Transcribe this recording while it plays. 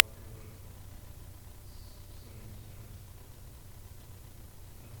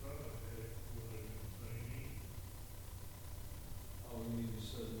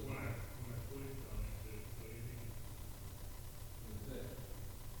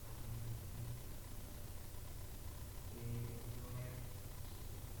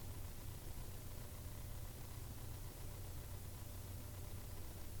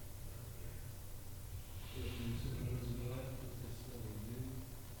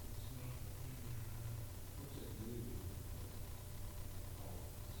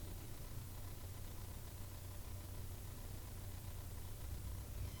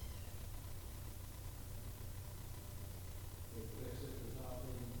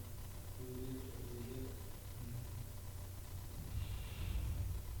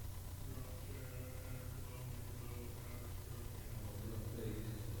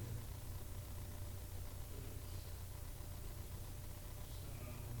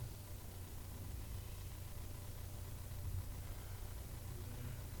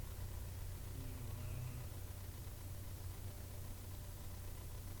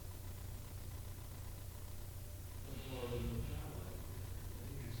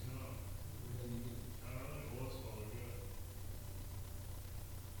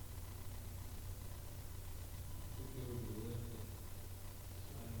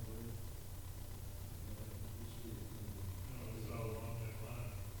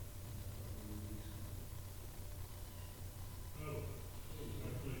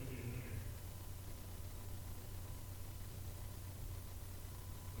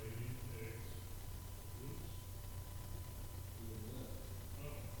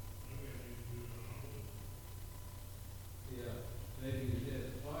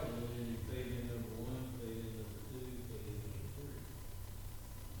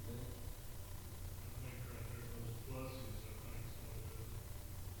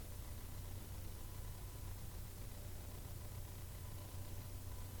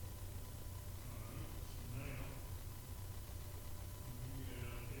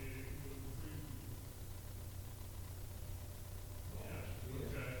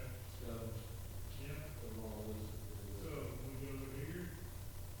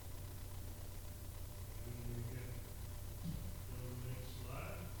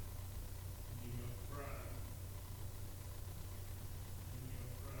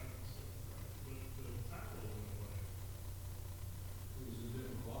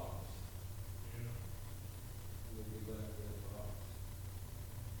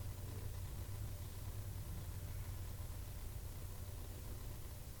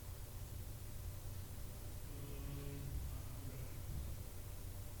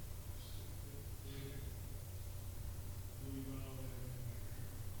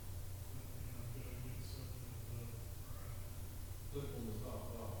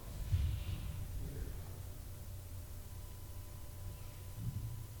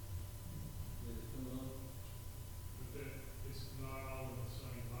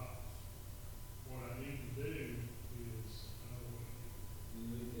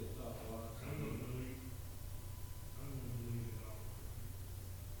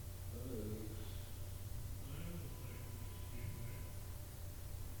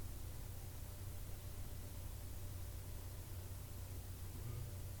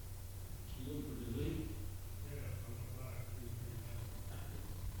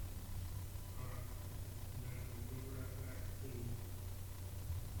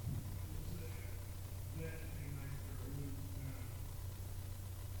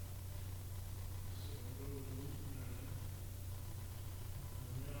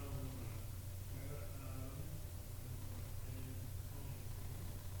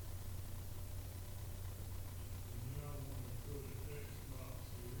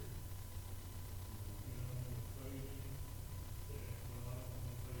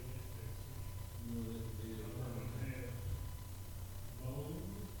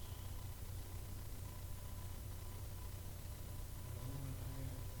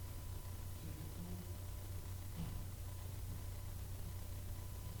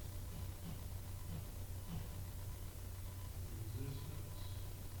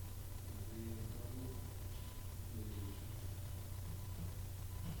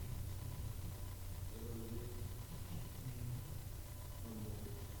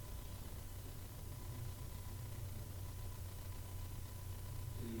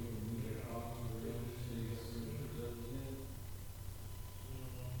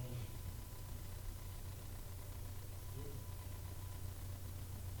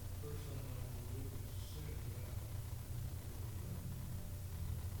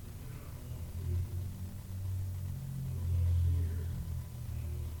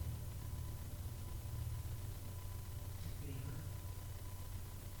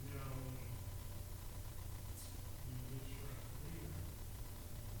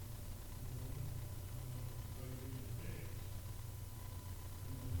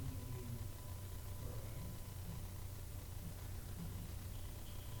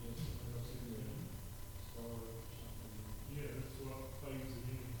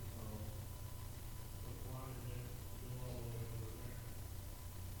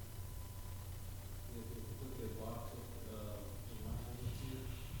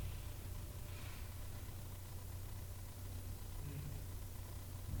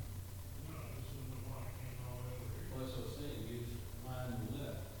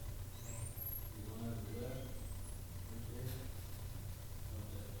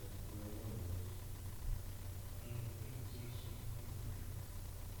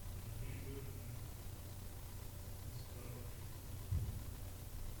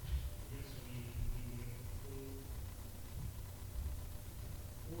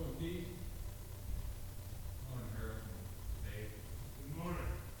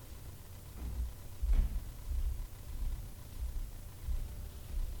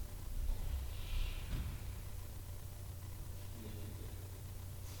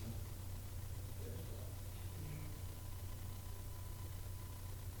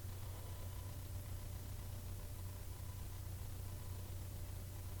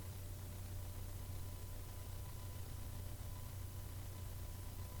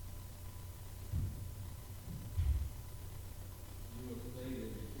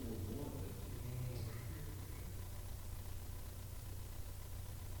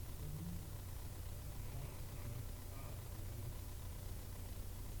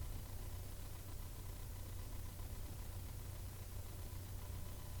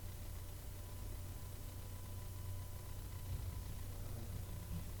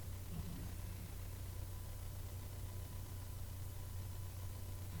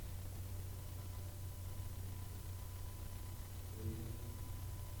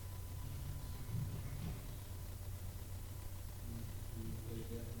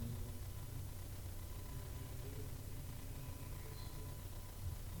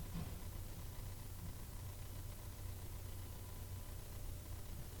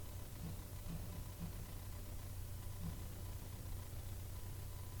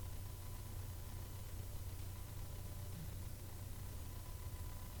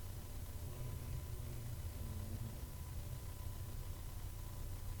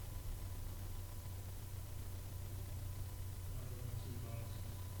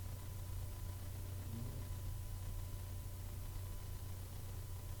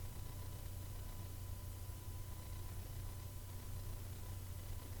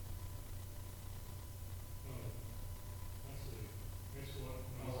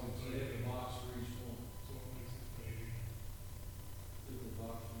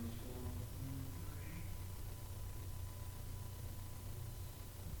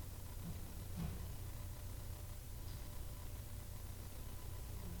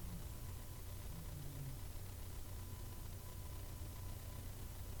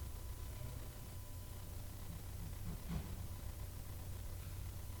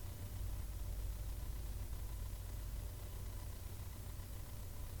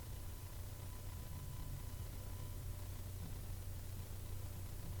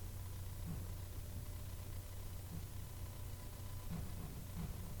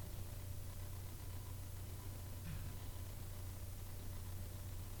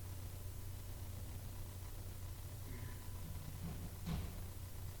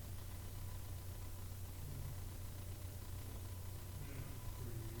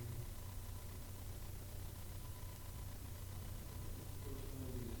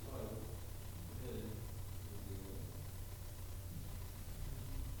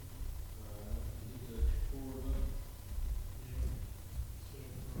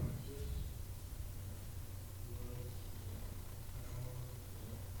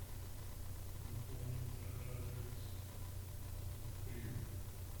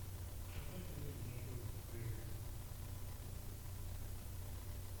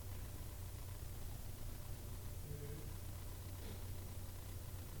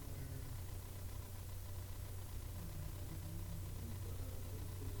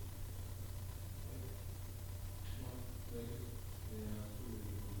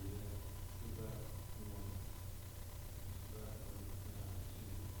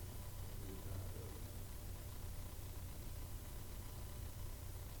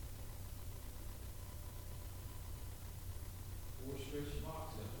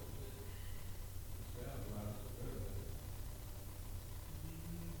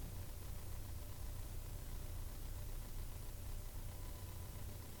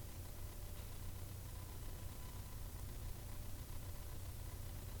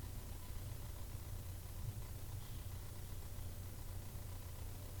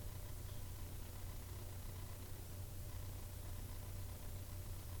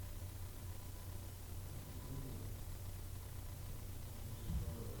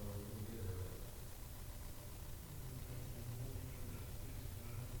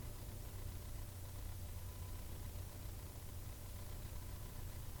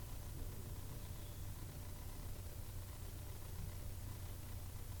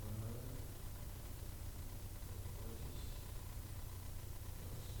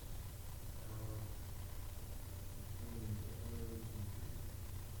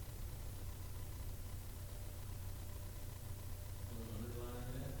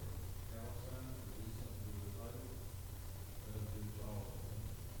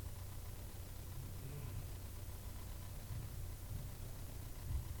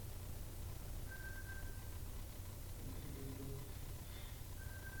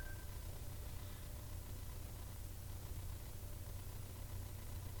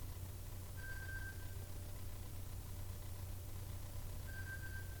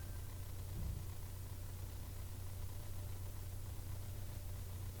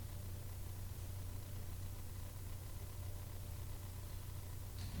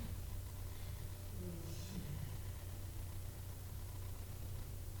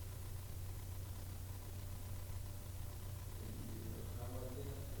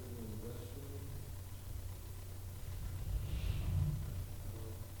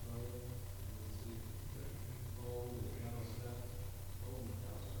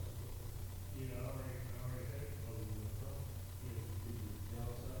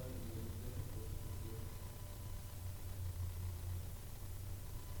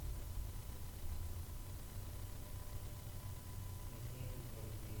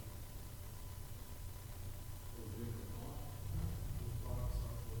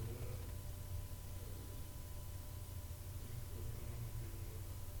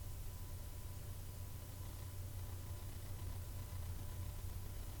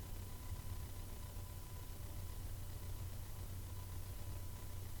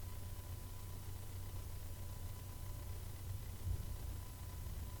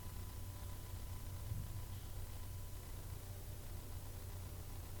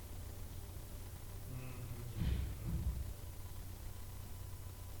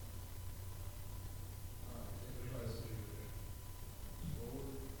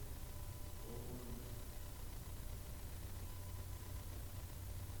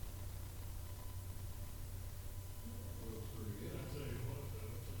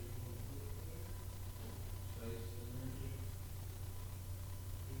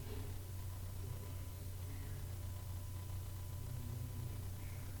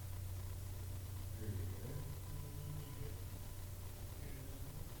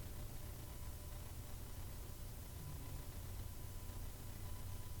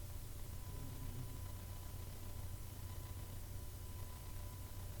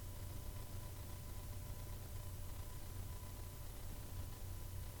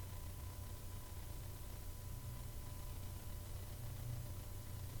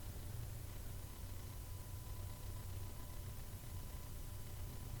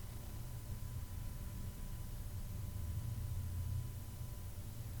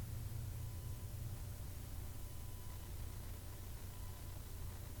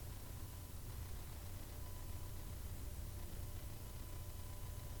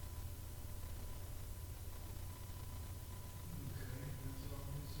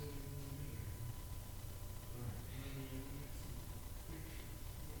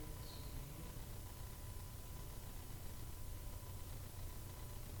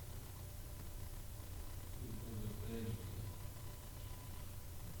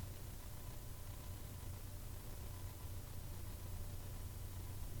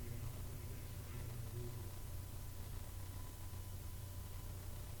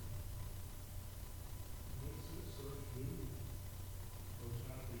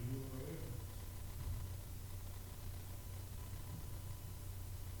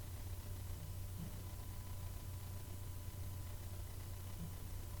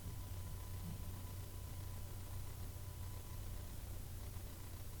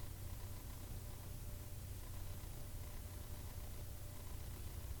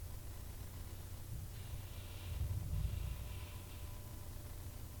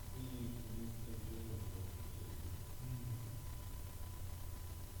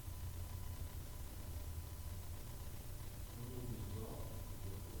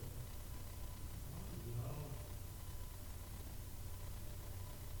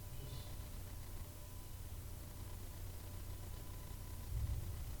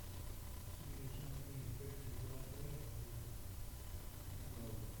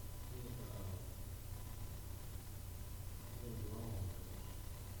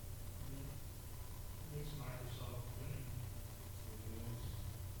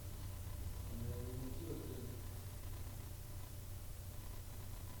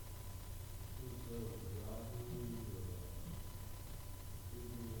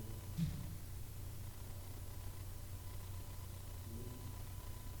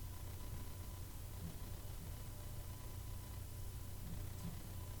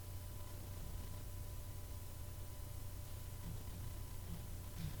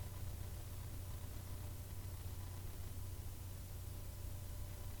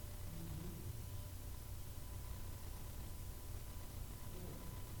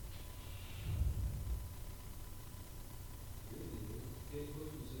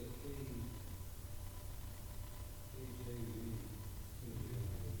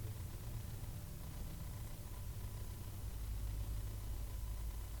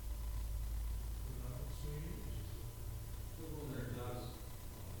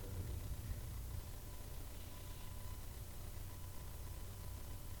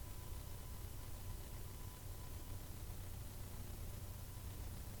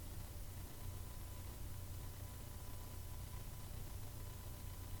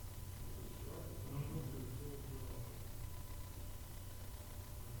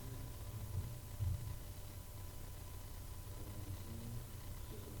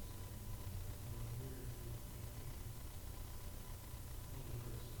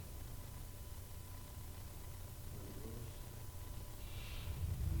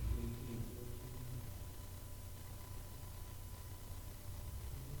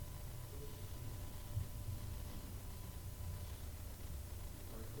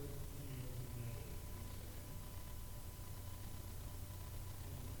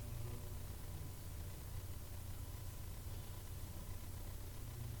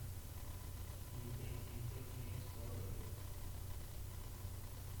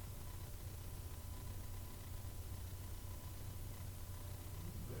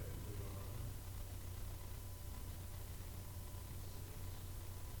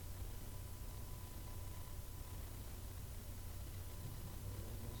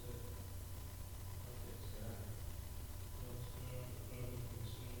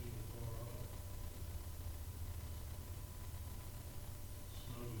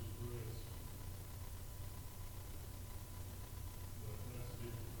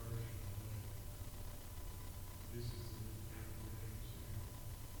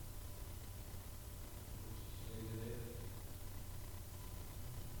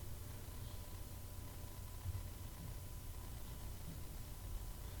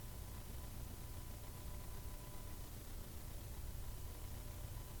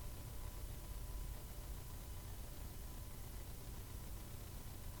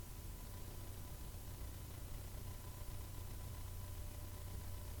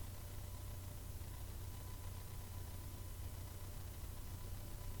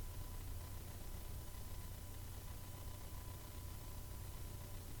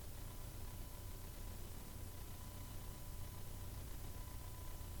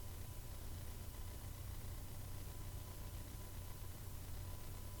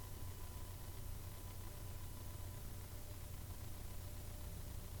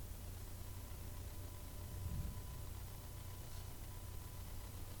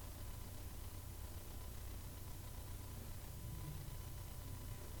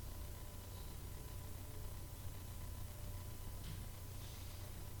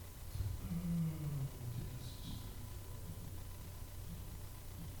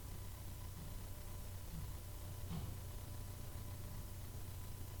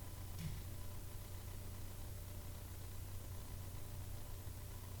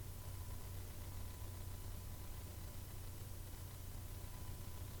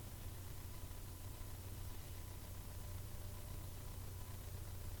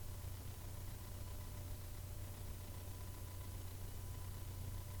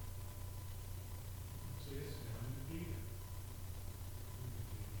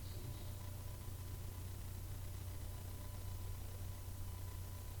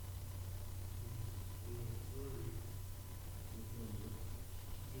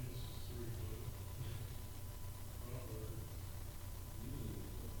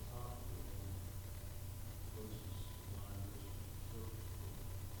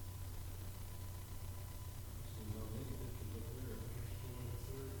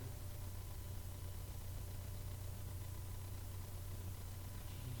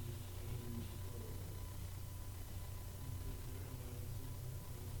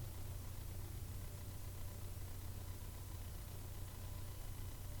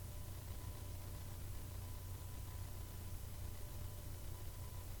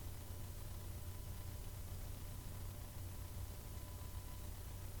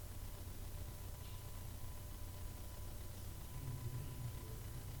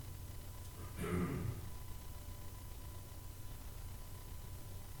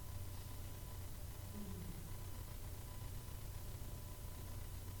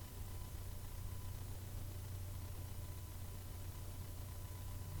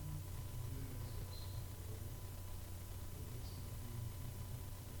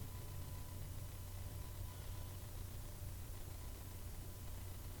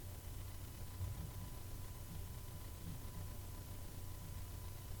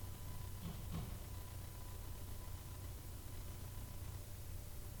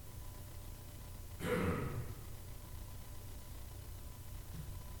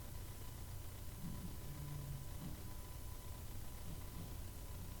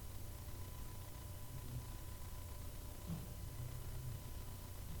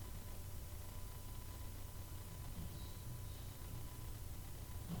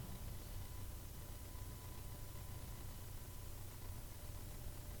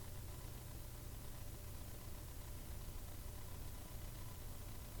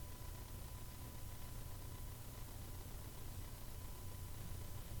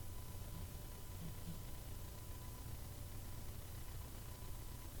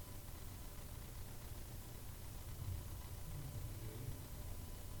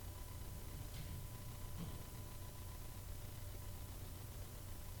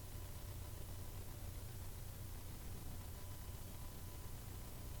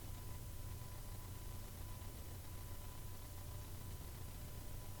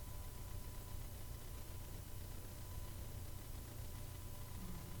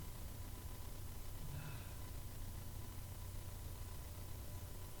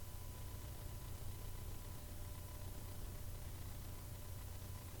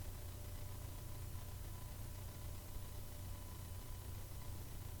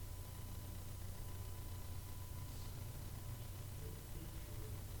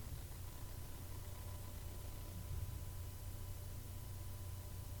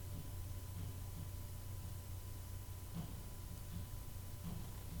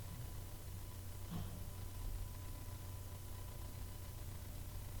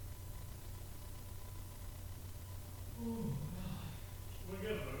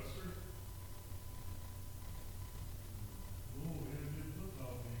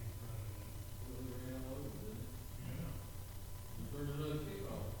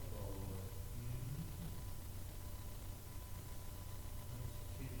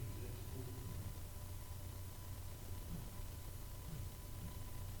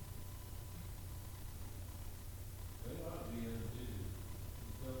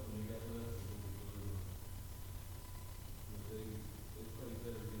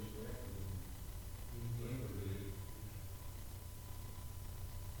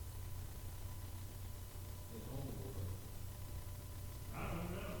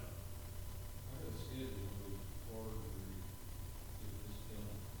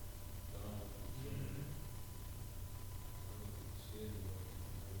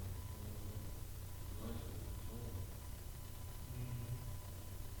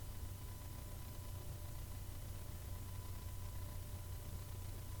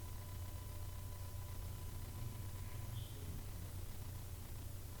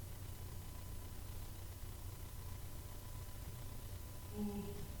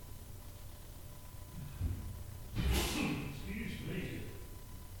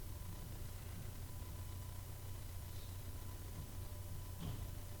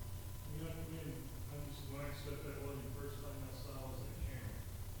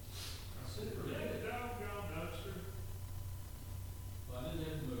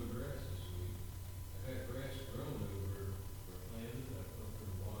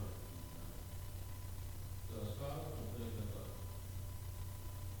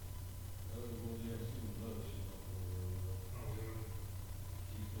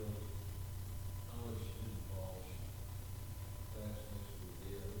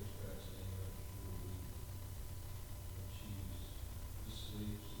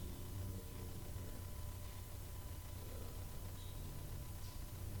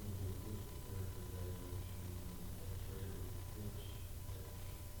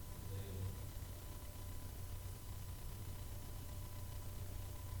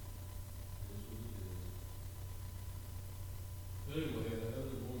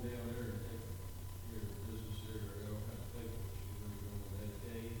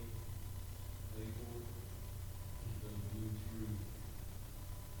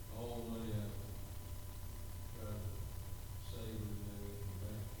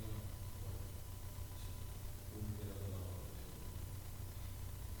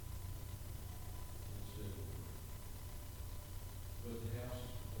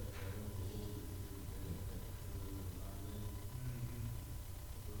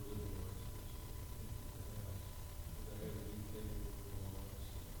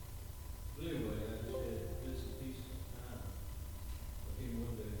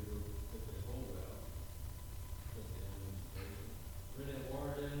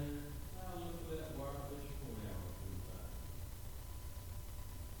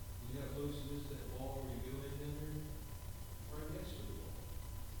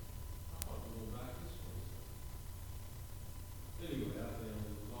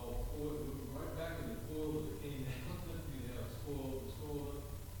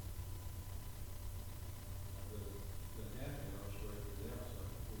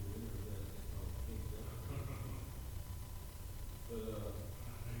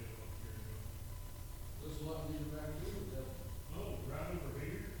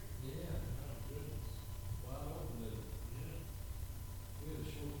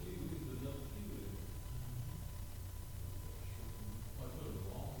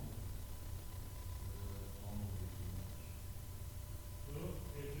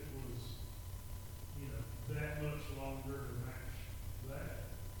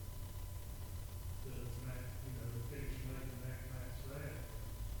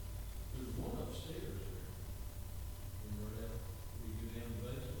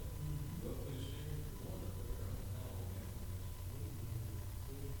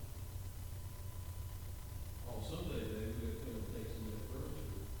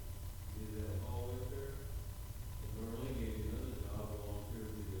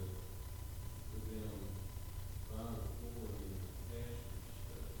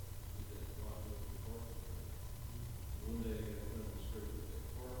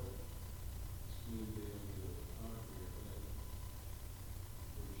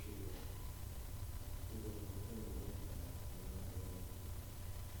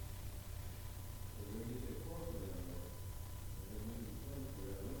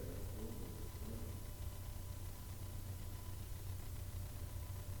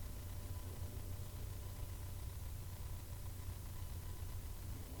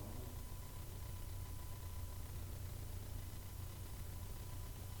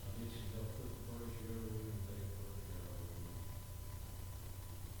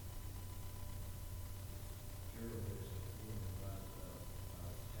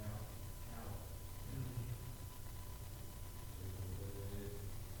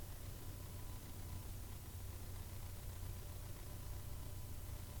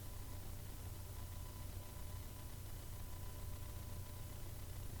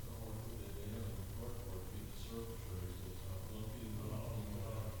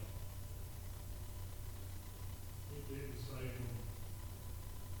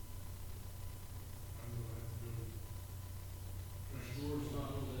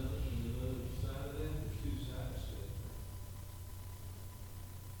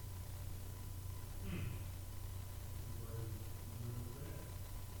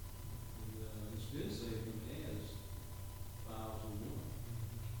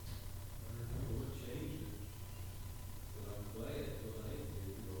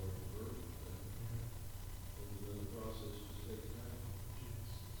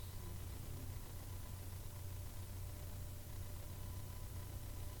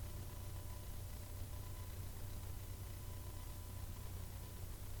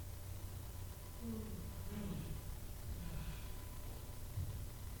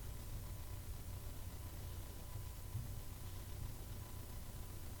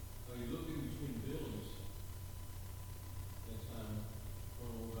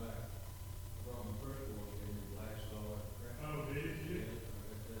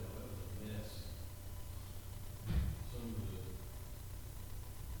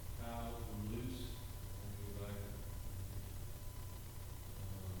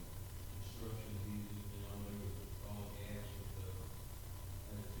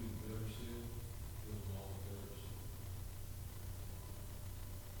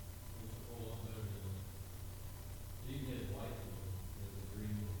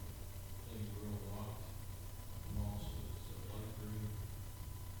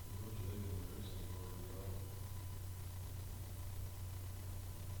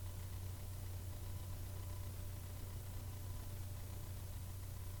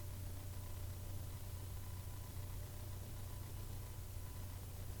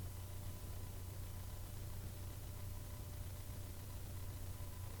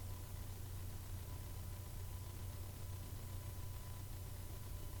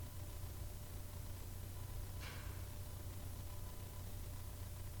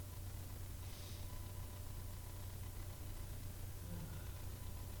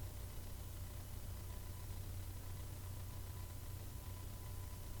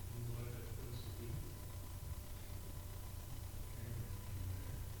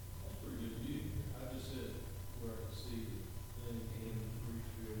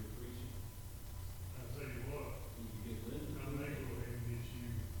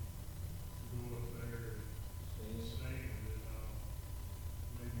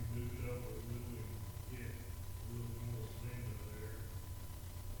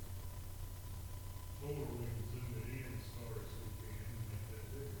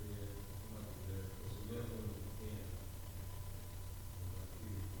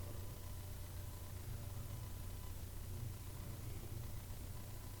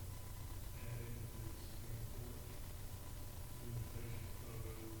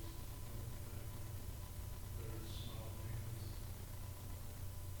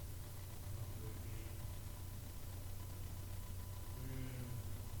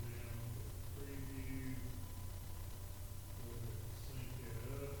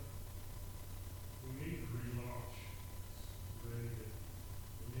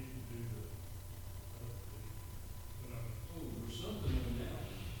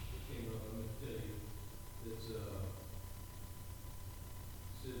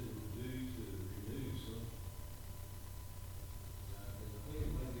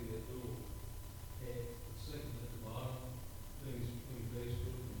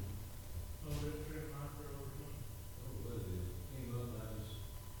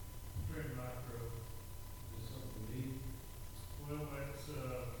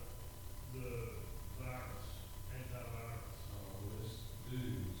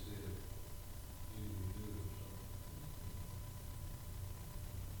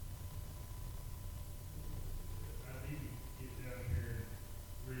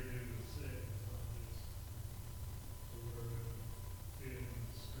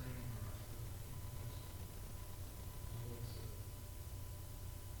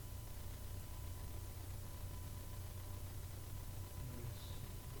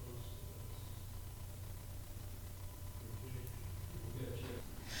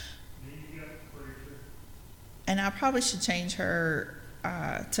and I probably should change her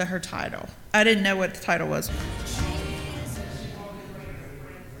to her title. I didn't know what the title was.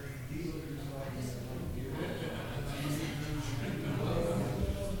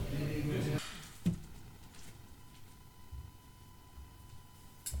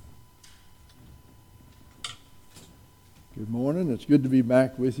 Good morning. It's good to be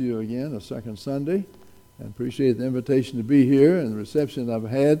back with you again, a second Sunday. I appreciate the invitation to be here and the reception I've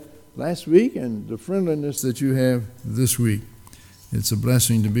had last week and the friendliness that you have this week. It's a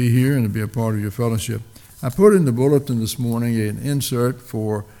blessing to be here and to be a part of your fellowship. I put in the bulletin this morning an insert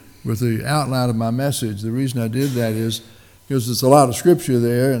with the outline of my message. The reason I did that is because there's a lot of scripture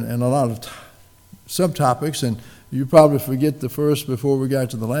there and a lot of subtopics, and you probably forget the first before we got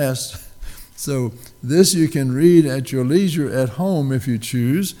to the last. So this you can read at your leisure at home if you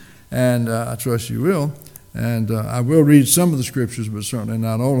choose, and I trust you will. And I will read some of the scriptures, but certainly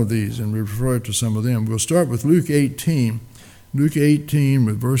not all of these, and refer to some of them. We'll start with Luke 18. Luke 18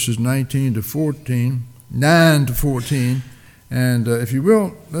 with verses 9 to 14. And if you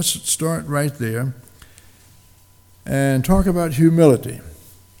will, let's start right there and talk about humility.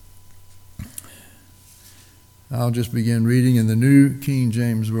 I'll just begin reading in the New King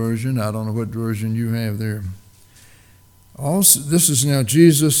James Version. I don't know what version you have there. Also, this is now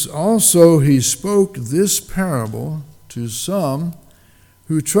Jesus. Also, he spoke this parable to some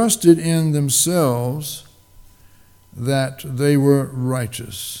who trusted in themselves that they were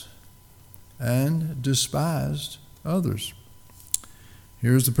righteous and despised others.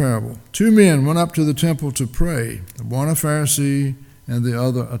 Here's the parable. 2 men went up to the temple to pray, one a Pharisee and the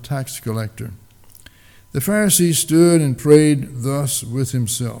other a tax collector. The Pharisee stood and prayed thus with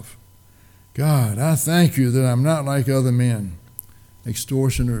himself, God, I thank you that I'm not like other men,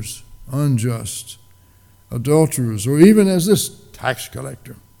 extortioners, unjust, adulterers, or even as this tax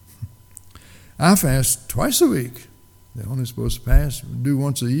collector. I fast twice a week. They're only supposed to do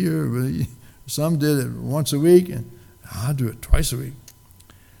once a year, but some did it once a week, and I do it twice a week.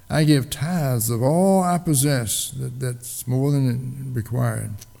 I give tithes of all I possess, that's more than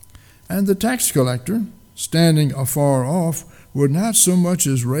required. And the tax collector, standing afar off, would not so much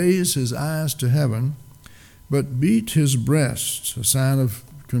as raise his eyes to heaven, but beat his breast, a sign of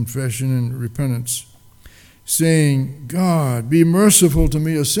confession and repentance, saying, God, be merciful to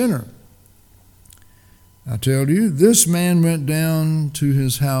me, a sinner. I tell you, this man went down to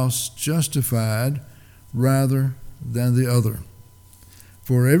his house justified rather than the other.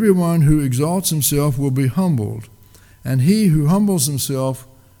 For everyone who exalts himself will be humbled, and he who humbles himself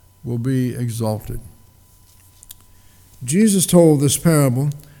will be exalted. Jesus told this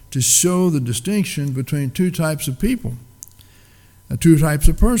parable to show the distinction between two types of people, two types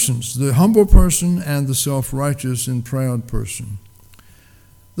of persons, the humble person and the self-righteous and proud person.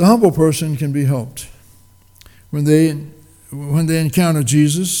 The humble person can be helped when they encounter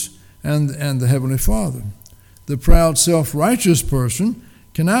Jesus and the Heavenly Father. The proud, self-righteous person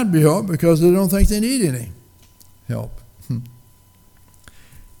cannot be helped because they don't think they need any help.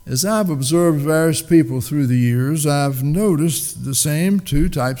 As I've observed various people through the years, I've noticed the same two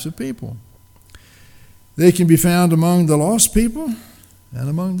types of people. They can be found among the lost people and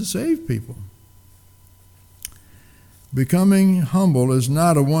among the saved people. Becoming humble is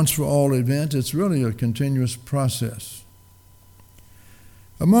not a once-for-all event. It's really a continuous process.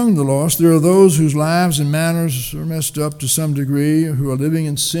 Among the lost, there are those whose lives and manners are messed up to some degree, who are living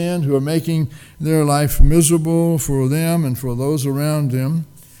in sin, who are making their life miserable for them and for those around them.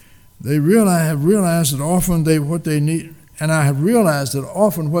 I have realized that often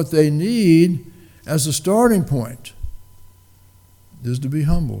what they need as a starting point is to be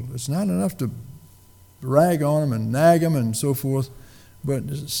humble. It's not enough to rag on them and nag them and so forth, but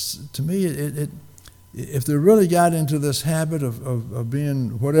to me, if they really got into this habit of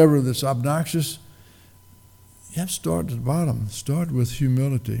being whatever that's obnoxious, you have to start at the bottom. Start with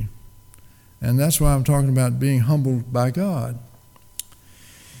humility. And that's why I'm talking about being humbled by God.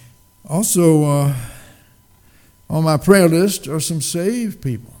 Also, on my prayer list are some saved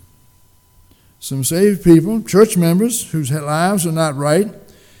people. Some saved people, church members whose lives are not right.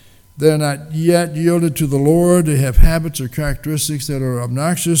 They're not yet yielded to the Lord. They have habits or characteristics that are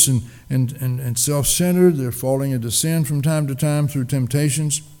obnoxious and self-centered. They're falling into sin from time to time through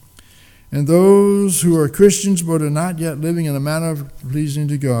temptations. And those who are Christians but are not yet living in a manner pleasing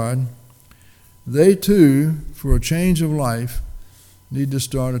to God, they too, for a change of life, need to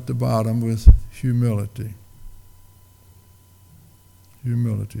start at the bottom with humility.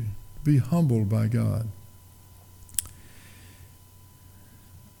 Humility. Be humbled by God.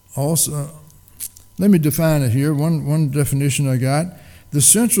 Also, let me define it here. One definition I got. The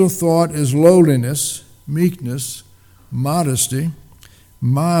central thought is lowliness meekness, modesty,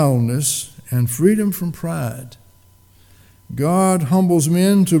 mildness, and freedom from pride. God humbles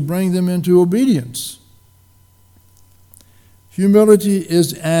men to bring them into obedience. Humility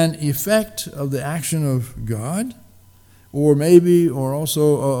is an effect of the action of God, or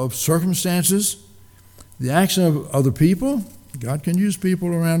also of circumstances, the action of other people. God can use people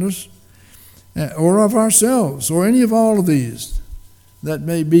around us, or of ourselves, or any of all of these that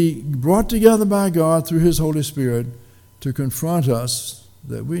may be brought together by God through His Holy Spirit to confront us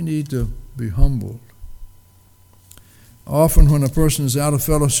that we need to be humbled. Often when a person is out of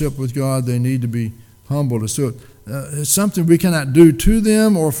fellowship with God, they need to be humbled. So it's something we cannot do to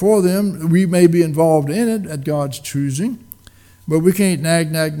them or for them. We may be involved in it at God's choosing, but we can't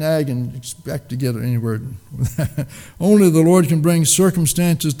nag and expect to get anywhere. Only the Lord can bring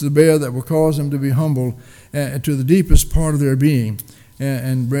circumstances to bear that will cause them to be humble to the deepest part of their being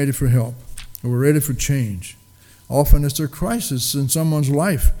and ready for help, or ready for change. Often it's a crisis in someone's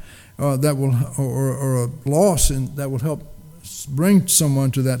life that will, or a loss that will help bring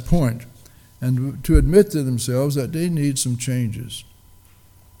someone to that point and to admit to themselves that they need some changes.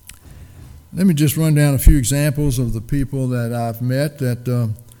 Let me just run down a few examples of the people that I've met that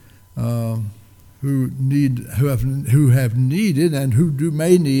who have needed and who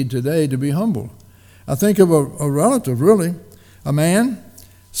may need today to be humble. I think of a relative, really, a man,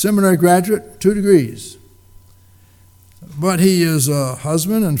 seminary graduate, 2 degrees. But he is a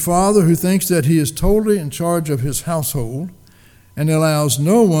husband and father who thinks that he is totally in charge of his household and allows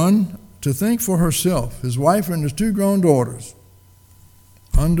no one to think for herself, his wife and his 2 grown daughters,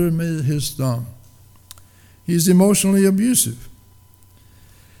 under his thumb. He's emotionally abusive.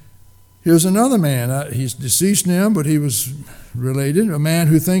 Here's another man. He's deceased now, but he was related. A man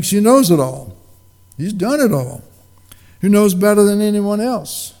who thinks he knows it all. He's done it all. Who knows better than anyone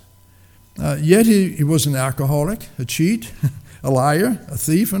else. Yet he was an alcoholic, a cheat, a liar, a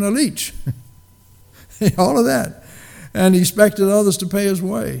thief, and a leech. All of that. And he expected others to pay his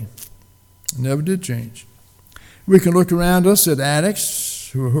way. Never did change. We can look around us at addicts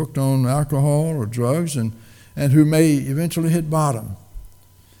who are hooked on alcohol or drugs and who may eventually hit bottom.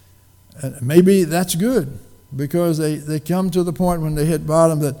 And maybe that's good because they come to the point when they hit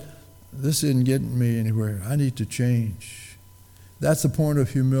bottom that this isn't getting me anywhere. I need to change. That's the point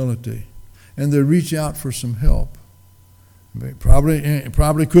of humility. And they reach out for some help. They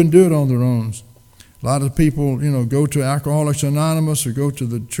probably couldn't do it on their own. A lot of people, go to Alcoholics Anonymous or go to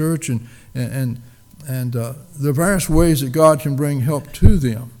the church and there are various ways that God can bring help to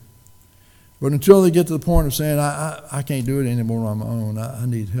them. But until they get to the point of saying, I can't do it anymore on my own, I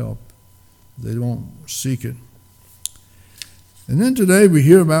need help, they won't seek it. And then today we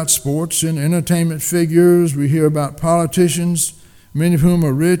hear about sports and entertainment figures. We hear about politicians, many of whom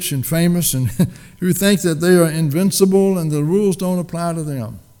are rich and famous and who think that they are invincible and the rules don't apply to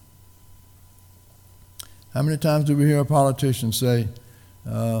them. How many times do we hear a politician say,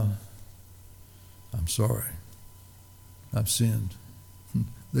 I'm sorry, I've sinned.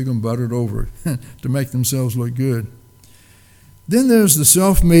 They're going to butter it over to make themselves look good. Then there's the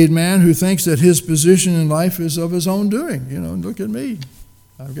self-made man who thinks that his position in life is of his own doing. Look at me.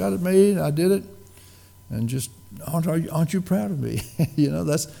 I've got it made. I did it. And just, aren't you proud of me?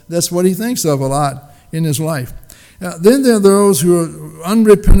 That's what he thinks of a lot in his life. Then there are those who are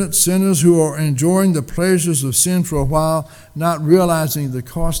unrepentant sinners who are enjoying the pleasures of sin for a while, not realizing the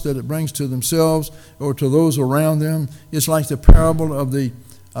cost that it brings to themselves or to those around them. It's like the parable of the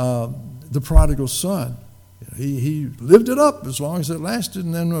prodigal son. He lived it up as long as it lasted,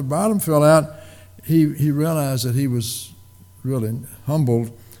 and then when the bottom fell out, he realized that he was really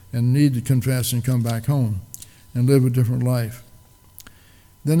humbled and needed to confess and come back home and live a different life.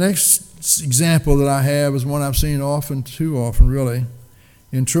 The next example that I have is one I've seen too often really,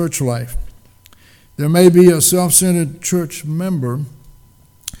 in church life. There may be a self-centered church member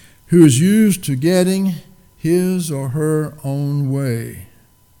who is used to getting his or her own way,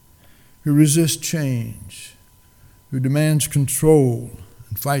 who resists change, who demands control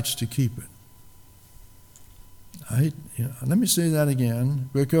and fights to keep it. Let me say that again,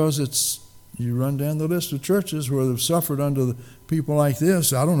 because you run down the list of churches where they've suffered under the people like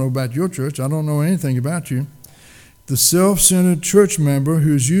this. I don't know about your church. I don't know anything about you. The self-centered church member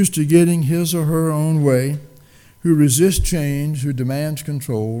who's used to getting his or her own way, who resists change, who demands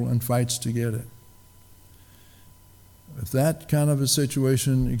control and fights to get it. If that kind of a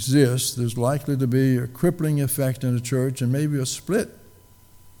situation exists, there's likely to be a crippling effect in the church and maybe a split,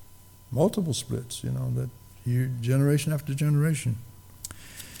 multiple splits, that generation after generation.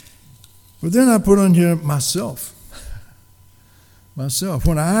 But then I put on here myself. myself.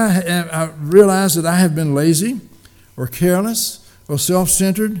 When I realize that I have been lazy or careless or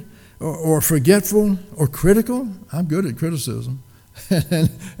self-centered or forgetful or critical, I'm good at criticism. And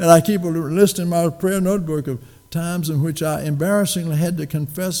I keep a list in my prayer notebook of times in which I embarrassingly had to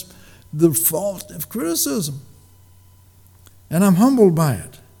confess the fault of criticism. And I'm humbled by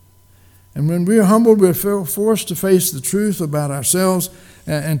it. And when we are humbled, we're forced to face the truth about ourselves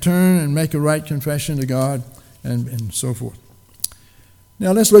and turn and make a right confession to God and so forth.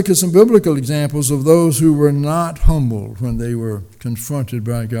 Now let's look at some biblical examples of those who were not humbled when they were confronted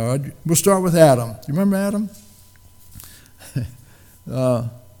by God. We'll start with Adam. You remember Adam? There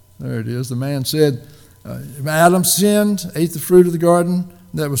it is. The man said, Adam sinned, ate the fruit of the garden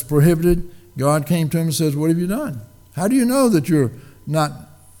that was prohibited. God came to him and says, "What have you done? How do you know that you're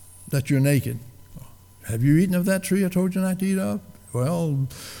naked? Have you eaten of that tree I told you not to eat of?" "Well,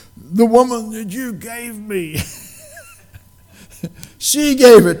 the woman that you gave me, she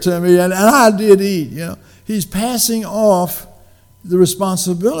gave it to me, and I did eat." He's passing off the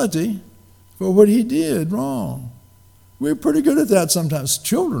responsibility for what he did wrong. We're pretty good at that sometimes.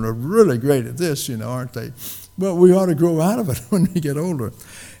 Children are really great at this, aren't they? But we ought to grow out of it when we get older.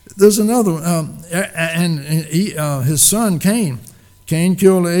 There's another one, his son Cain. Cain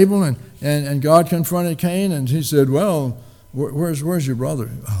killed Abel, and God confronted Cain, and he said, "Well, where's your brother?"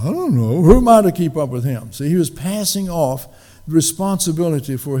 "I don't know. Who am I to keep up with him?" See, he was passing off the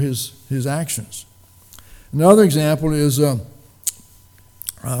responsibility for his actions. Another example is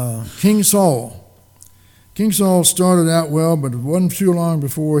King Saul. King Saul started out well, but it wasn't too long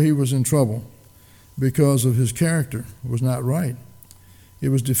before he was in trouble because of his character. It was not right. It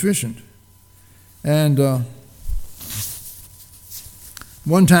was deficient. And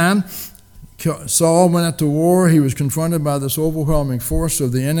one time, Saul went out to war. He was confronted by this overwhelming force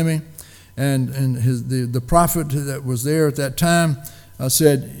of the enemy. And the prophet that was there at that time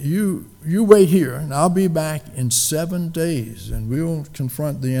said, you wait here, and I'll be back in 7 days, and we'll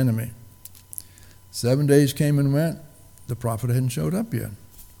confront the enemy. 7 days came and went. The prophet hadn't showed up yet.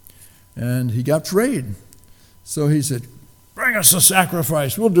 And he got afraid. So he said, "Bring us a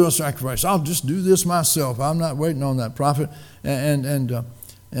sacrifice. We'll do a sacrifice. I'll just do this myself. I'm not waiting on that prophet."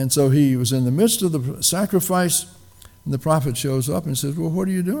 And so he was in the midst of the sacrifice, and the prophet shows up and says, "Well, what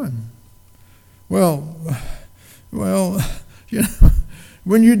are you doing?" Well,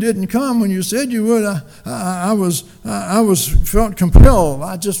 when you didn't come, when you said you would, I felt compelled.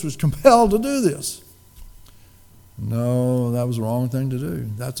 I just was compelled to do this. No, that was the wrong thing to do.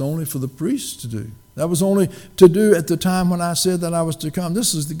 That's only for the priests to do. That was only to do at the time when I said that I was to come.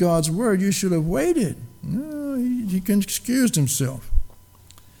 This is God's word. You should have waited. No, he excused himself.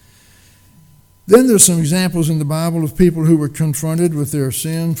 Then there's some examples in the Bible of people who were confronted with their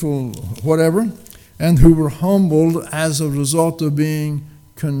sinful whatever, and who were humbled as a result of being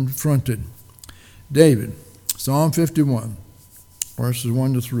confronted. David, Psalm 51, verses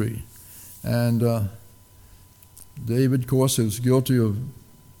 1 to 3. And David, of course, was guilty of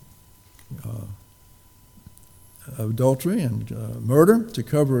adultery and murder to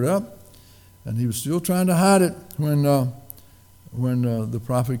cover it up. And he was still trying to hide it when the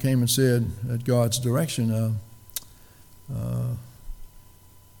prophet came and said, at God's direction,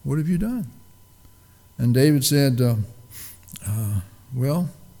 "What have you done?" And David said, "Well,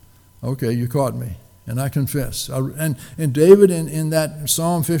 okay, you caught me, and I confess." And David, in that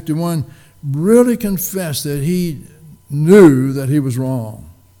Psalm 51, really confessed that he knew that he was wrong.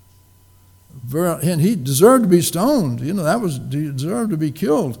 And he deserved to be stoned. He deserved to be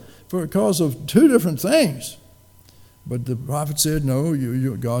killed because of two different things. But the prophet said, "No,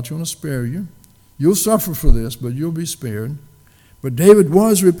 God's going to spare you. You'll suffer for this, but you'll be spared." But David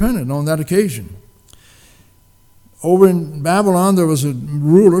was repentant on that occasion. Over in Babylon, there was a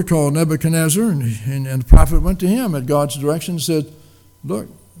ruler called Nebuchadnezzar, and the prophet went to him at God's direction and said, "Look,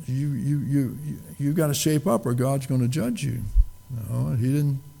 you got to shape up, or God's going to judge you." No, he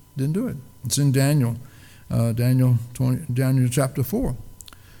didn't do it. It's in Daniel chapter 4.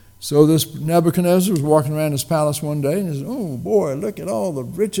 So this Nebuchadnezzar was walking around his palace one day, and he said, "Oh boy, look at all the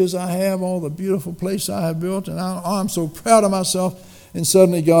riches I have, all the beautiful place I have built, and I'm so proud of myself." And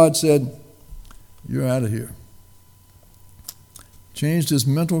suddenly God said, "You're out of here." Changed his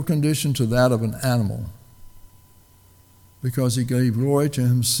mental condition to that of an animal, because he gave glory to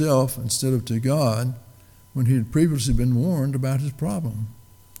himself instead of to God when he had previously been warned about his problem.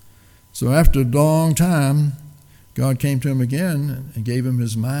 So after a long time, God came to him again and gave him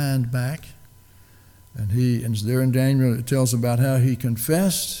his mind back. And there in Daniel it tells about how he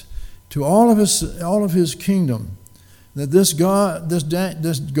confessed to all of his kingdom that this God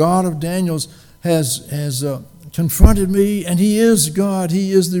of Daniel's has confronted me, and he is God.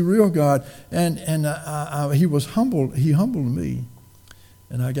 He is the real God. And he was humbled. He humbled me.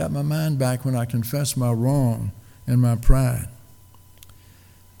 And I got my mind back when I confessed my wrong and my pride.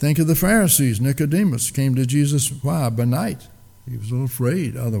 Think of the Pharisees. Nicodemus came to Jesus, why? By night. He was a little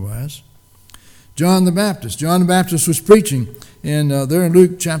afraid otherwise. John the Baptist. John the Baptist was preaching there in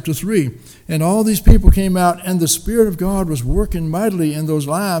Luke chapter 3. And all these people came out, and the Spirit of God was working mightily in those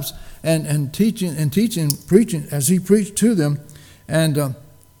lives and preaching as he preached to them. And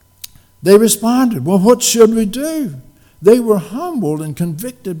they responded, well, what should we do? They were humbled and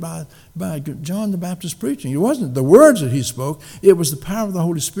convicted by John the Baptist preaching. It wasn't the words that he spoke. It was the power of the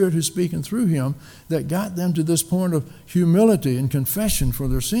Holy Spirit who's speaking through him that got them to this point of humility and confession for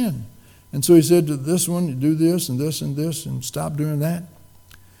their sin. And so he said to this one, do this and this and this and stop doing that.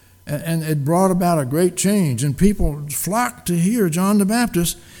 And it brought about a great change. And people flocked to hear John the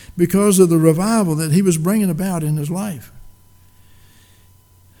Baptist because of the revival that he was bringing about in his life.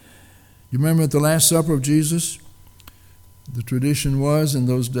 You remember at the Last Supper of Jesus? The tradition was in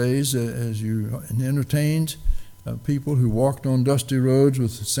those days, as you entertained people who walked on dusty roads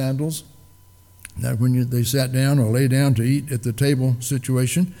with sandals, that when they sat down or lay down to eat at the table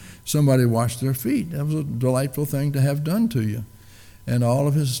situation, somebody washed their feet. That was a delightful thing to have done to you. And all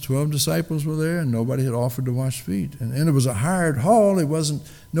of his 12 disciples were there, and nobody had offered to wash feet. And it was a hired hall.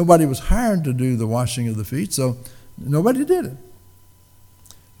 Nobody was hired to do the washing of the feet, so nobody did it.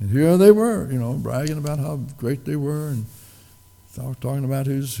 And here they were, bragging about how great they were and talking about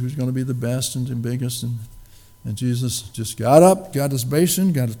who's going to be the best and the biggest. And Jesus just got up, got his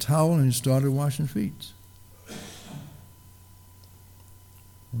basin, got a towel, and he started washing feet.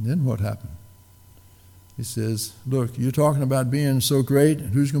 And then what happened? He says, look, you're talking about being so great,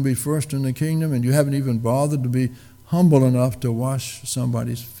 and who's going to be first in the kingdom, and you haven't even bothered to be humble enough to wash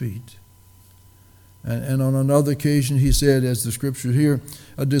somebody's feet. And on another occasion, he said, as the scripture here,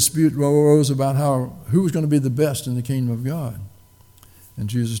 a dispute arose about who was going to be the best in the kingdom of God. And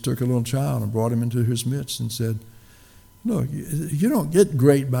Jesus took a little child and brought him into his midst and said, look, you don't get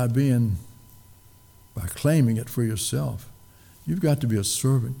great by claiming it for yourself. You've got to be a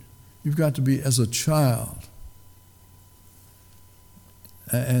servant. You've got to be as a child.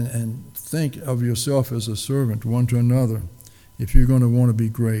 And think of yourself as a servant one to another if you're going to want to be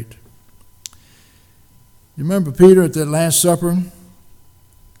great. You remember Peter at that Last Supper?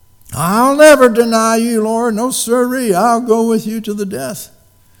 I'll never deny you, Lord. No sirree, I'll go with you to the death.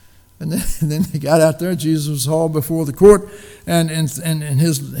 And then he got out there. Jesus was hauled before the court, and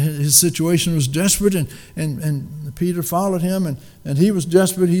his situation was desperate, and Peter followed him, and he was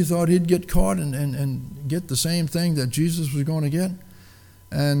desperate. He thought he'd get caught and get the same thing that Jesus was going to get.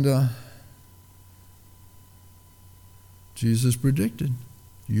 And Jesus predicted,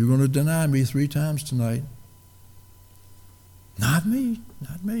 you're going to deny me 3 times tonight. Not me,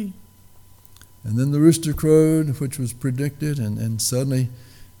 not me. And then the rooster crowed, which was predicted, and suddenly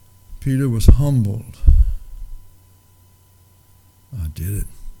Peter was humbled. I did it.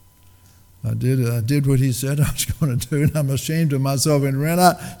 I did what he said I was going to do, and I'm ashamed of myself. And ran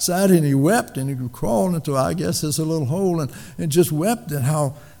outside, and he wept, and he crawled into, I guess, this little hole, and just wept at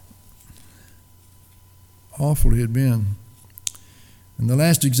how awful he had been. And the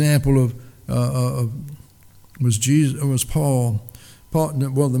last example was Paul.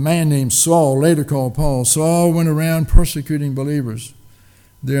 The man named Saul, later called Paul. Saul went around persecuting believers.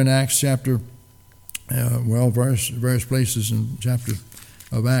 There in Acts chapter, various places in chapter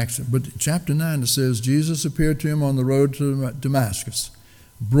of Acts. But chapter 9, it says, Jesus appeared to him on the road to Damascus.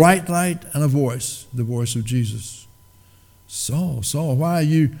 Bright light and a voice, the voice of Jesus. Saul, Saul, why are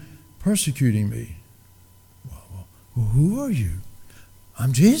you persecuting me? Well, who are you?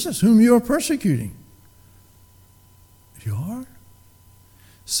 I'm Jesus, whom you are persecuting. You are?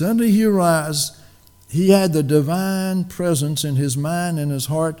 Suddenly he realized he had the divine presence in his mind and his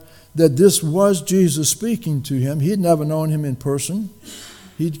heart that this was Jesus speaking to him. He had never known him in person.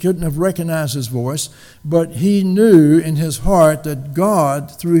 He couldn't have recognized his voice, but he knew in his heart that God,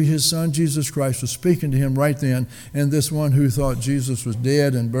 through his son Jesus Christ, was speaking to him right then, and this one who thought Jesus was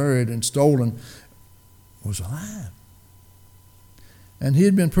dead and buried and stolen was alive. And he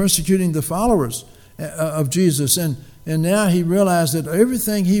had been persecuting the followers of Jesus, and now he realized that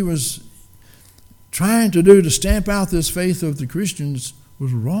everything he was trying to do to stamp out this faith of the Christians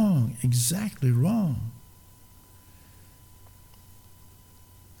was wrong, exactly wrong.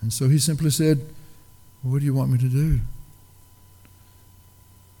 And so he simply said, what do you want me to do?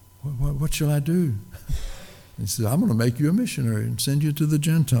 What shall I do? He said, I'm going to make you a missionary and send you to the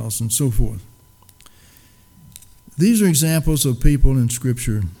Gentiles and so forth. These are examples of people in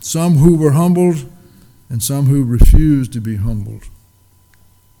Scripture, some who were humbled and some who refuse to be humbled.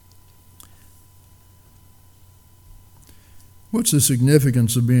 What's the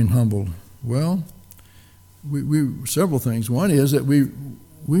significance of being humbled? Well, we several things. One is that we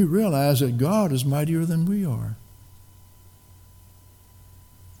realize that God is mightier than we are.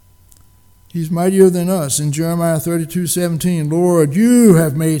 He's mightier than us. In Jeremiah 32:17, Lord, you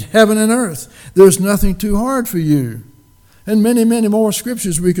have made heaven and earth. There's nothing too hard for you. And many, many more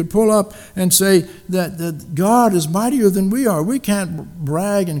scriptures we could pull up and say that God is mightier than we are. We can't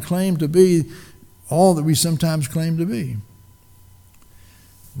brag and claim to be all that we sometimes claim to be.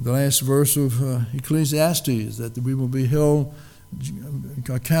 The last verse of Ecclesiastes, that we will be held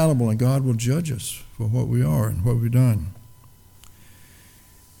accountable and God will judge us for what we are and what we've done.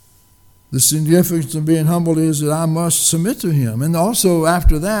 The significance of being humble is that I must submit to Him. And also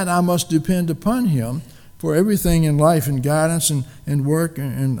after that, I must depend upon Him for everything in life and guidance and work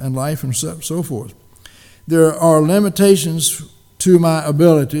and life and so forth. There are limitations to my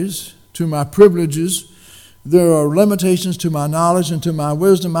abilities, to my privileges. There are limitations to my knowledge and to my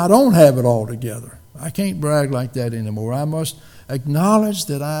wisdom. I don't have it all together. I can't brag like that anymore. I must acknowledge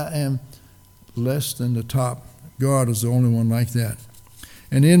that I am less than the top. God is the only one like that.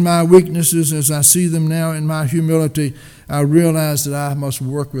 And in my weaknesses, as I see them now in my humility, I realize that I must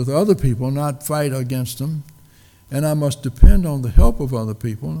work with other people, not fight against them. And I must depend on the help of other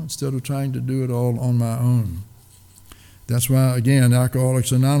people instead of trying to do it all on my own. That's why, again,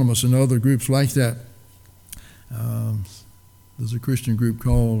 Alcoholics Anonymous and other groups like that. There's a Christian group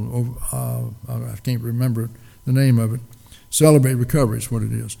called, I can't remember the name of it, Celebrate Recovery is what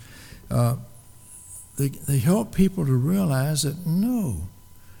it is. They help people to realize that, no,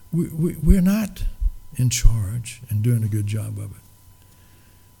 we're not in charge and doing a good job of it.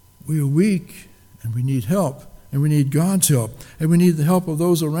 We are weak and we need help, and we need God's help, and we need the help of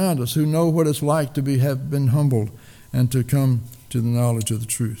those around us who know what it's like to have been humbled and to come to the knowledge of the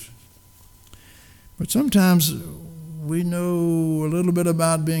truth. But sometimes we know a little bit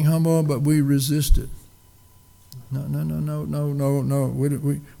about being humble, but we resist it. No.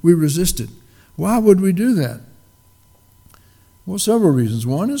 We resist it. Why would we do that? Well, several reasons.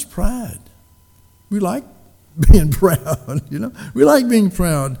 One is pride. We like being proud, We like being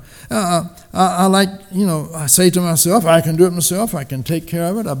proud. I like, I say to myself, I can do it myself. I can take care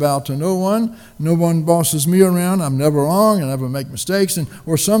of it. I bow to no one. No one bosses me around. I'm never wrong. I never make mistakes,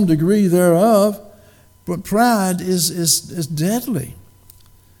 or some degree thereof. But pride is deadly.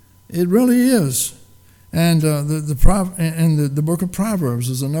 It really is. And the book of Proverbs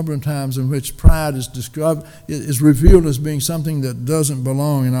is a number of times in which pride is described, is revealed as being something that doesn't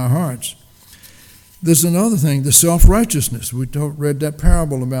belong in our hearts. There's another thing, the self-righteousness. We read that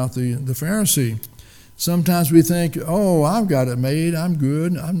parable about the Pharisee. Sometimes we think, oh, I've got it made. I'm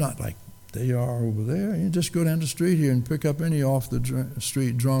good. I'm not like they are over there. You just go down the street here and pick up any off the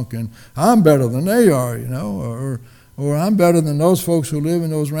street drunk, and I'm better than they are, or I'm better than those folks who live in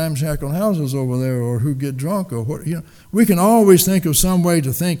those ramshackle houses over there, or who get drunk, or what. We can always think of some way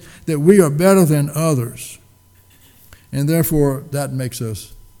to think that we are better than others, and therefore that makes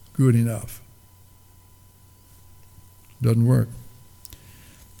us good enough. Doesn't work.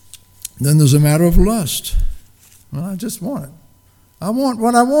 Then there's a matter of lust. Well, I just want it. I want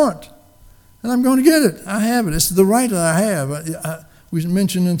what I want, and I'm going to get it. I have it. It's the right that I have. We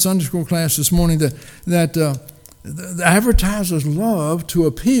mentioned in Sunday school class this morning that the advertisers love to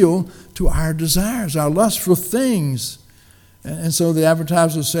appeal to our desires, our lust for things. And so the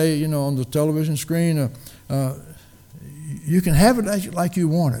advertisers say, on the television screen, you can have it like you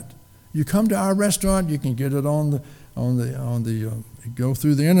want it. You come to our restaurant, you can get it go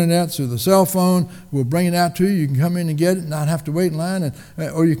through the internet, through the cell phone. We'll bring it out to you. You can come in and get it, not have to wait in line,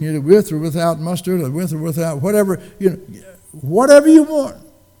 or you can get it with or without mustard, or with or without whatever. Whatever you want,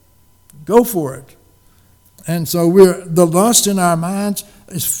 go for it. And so the lust in our minds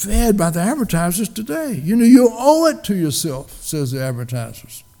is fed by the advertisers today. You owe it to yourself, says the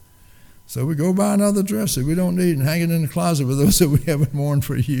advertisers. So we go buy another dress that we don't need and hang it in the closet with those that we haven't worn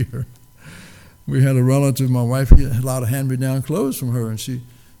for a year. We had a relative, my wife, had a lot of hand-me-down clothes from her, and she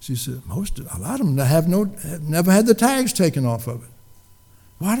said, a lot of them have never had the tags taken off of it.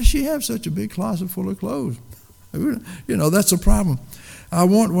 Why does she have such a big closet full of clothes? That's a problem. I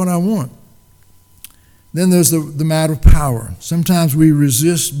want what I want. Then there's the matter of power. Sometimes we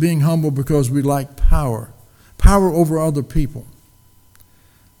resist being humble because we like power. Power over other people.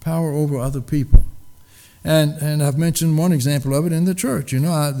 Power over other people. And I've mentioned one example of it in the church.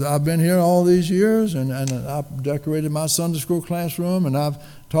 I've been here all these years, and I've decorated my Sunday school classroom, and I've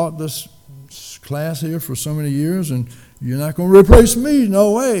taught this class here for so many years, and You're not going to replace me,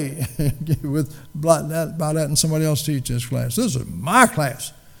 no way, by letting somebody else teach this class. This is my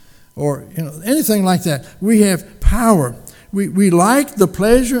class. Or anything like that. We have power. We like the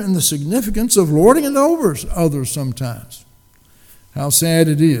pleasure and the significance of lording it over others sometimes. How sad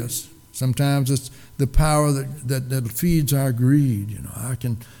it is. Sometimes it's the power that feeds our greed.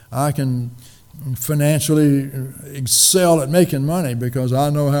 I can financially excel at making money because I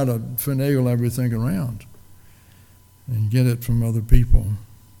know how to finagle everything around and get it from other people.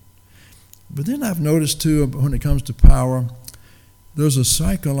 But then I've noticed too, when it comes to power, there's a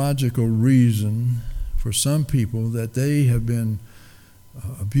psychological reason for some people that they have been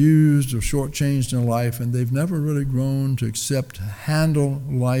abused or shortchanged in life, and they've never really grown to handle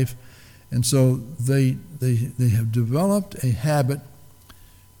life, and so they have developed a habit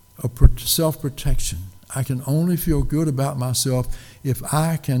of self-protection. I can only feel good about myself if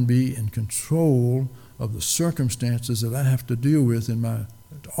I can be in control of the circumstances that I have to deal with in my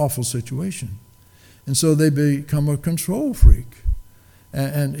awful situation. And so they become a control freak.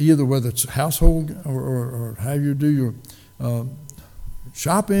 And either whether it's household or how you do your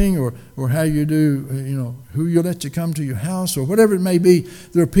shopping or how you do, who you let you come to your house or whatever it may be,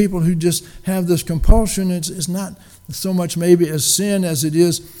 there are people who just have this compulsion. It's not so much maybe as sin as it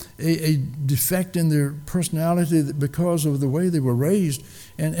is a defect in their personality because of the way they were raised.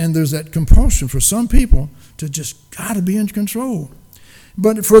 And there's that compulsion for some people to just got to be in control.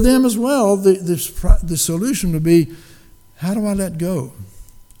 But for them as well, the solution would be, how do I let go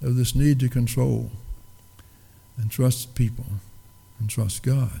of this need to control and trust people and trust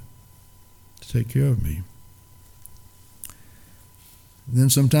God to take care of me? Then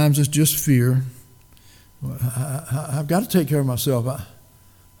sometimes it's just fear. I've got to take care of myself.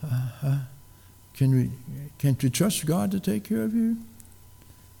 Can't you trust God to take care of you?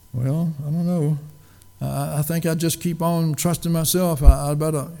 Well, I don't know. I think I just keep on trusting myself.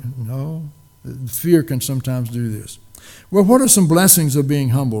 No. Fear can sometimes do this. Well, what are some blessings of being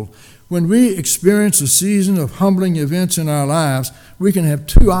humble? When we experience a season of humbling events in our lives, we can have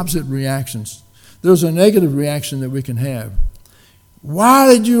two opposite reactions. There's a negative reaction that we can have.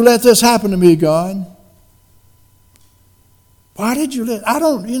 Why did you let this happen to me, God? Why did you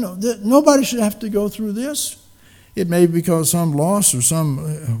nobody should have to go through this. It may be because some loss or some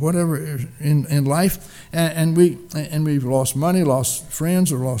whatever in life, and we've lost money, lost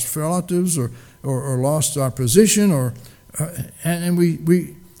friends, or lost relatives, or lost our position, and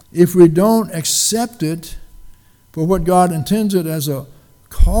we if we don't accept it for what God intends it as a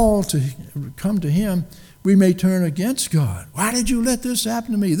call to come to Him, we may turn against God. Why did you let this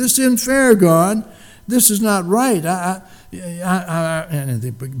happen to me? This isn't fair, God. This is not right. And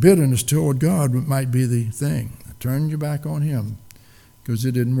the bitterness toward God might be the thing. Turn your back on Him because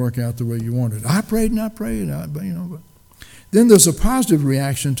it didn't work out the way you wanted. I prayed. But then there's a positive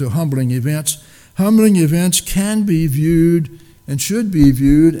reaction to humbling events. Humbling events can be viewed and should be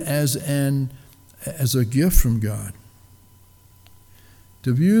viewed as a gift from God.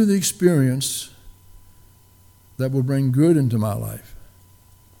 To view the experience that will bring good into my life.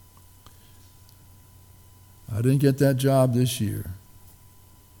 I didn't get that job this year.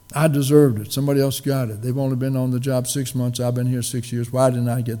 I deserved it. Somebody else got it. They've only been on the job 6 months. I've been here 6 years. Why didn't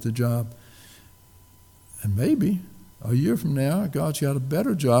I get the job? And maybe a year from now, God's got a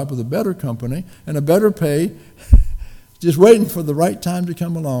better job with a better company and a better pay, just waiting for the right time to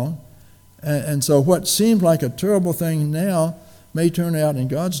come along. And so what seemed like a terrible thing now may turn out in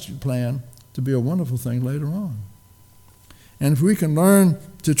God's plan to be a wonderful thing later on. And if we can learn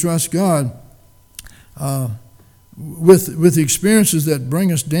to trust God with the experiences that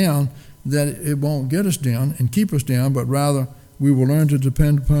bring us down, that it won't get us down and keep us down, but rather we will learn to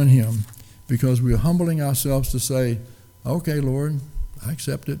depend upon Him because we are humbling ourselves to say, okay, Lord, I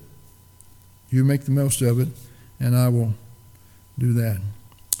accept it. You make the most of it, and I will do that.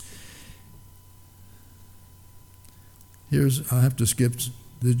 I have to skip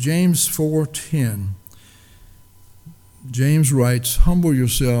the James 4:10. James writes, humble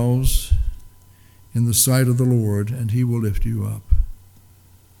yourselves in the sight of the Lord, and He will lift you up.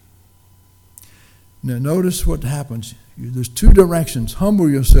 Now notice what happens. There's two directions. Humble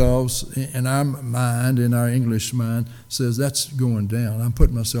yourselves in our mind, in our English mind, says that's going down. I'm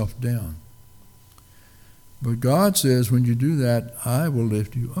putting myself down. But God says when you do that, I will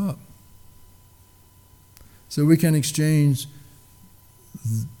lift you up. So we can exchange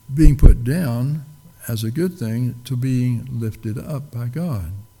being put down as a good thing to being lifted up by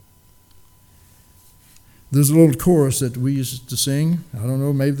God. There's a little chorus that we used to sing. I don't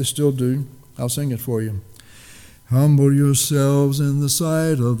know, maybe they still do. I'll sing it for you. Humble yourselves in the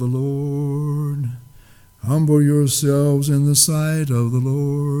sight of the Lord. Humble yourselves in the sight of the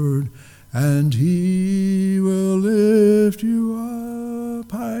Lord, and he will lift you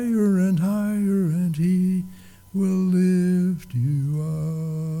up higher and higher, and he will lift you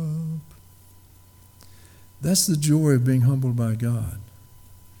up. That's the joy of being humbled by God.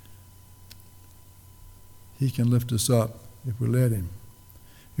 He can lift us up if we let him.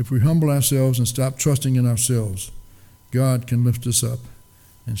 If we humble ourselves and stop trusting in ourselves, God can lift us up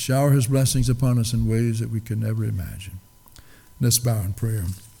and shower his blessings upon us in ways that we could never imagine. Let's bow in prayer.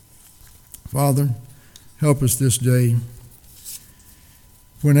 Father, help us this day,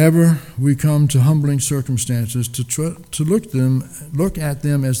 whenever we come to humbling circumstances, to look at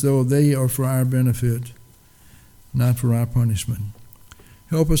them as though they are for our benefit, not for our punishment.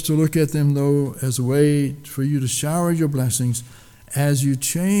 Help us to look at them, though, as a way for you to shower your blessings as you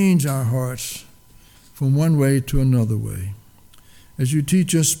change our hearts from one way to another way, as you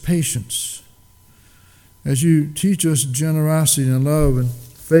teach us patience, as you teach us generosity and love and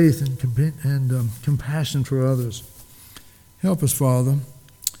faith and compassion for others. Help us, Father,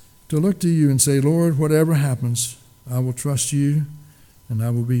 to look to you and say, Lord, whatever happens, I will trust you and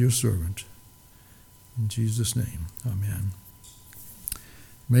I will be your servant. In Jesus' name, amen.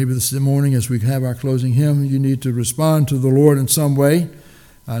 Maybe this morning, as we have our closing hymn, you need to respond to the Lord in some way.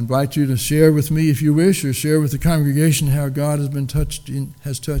 I invite you to share with me, if you wish, or share with the congregation how God has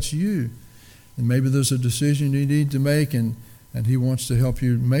touched you. And maybe there's a decision you need to make, and he wants to help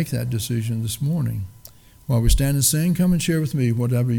you make that decision this morning. While we stand and sing, come and share with me whatever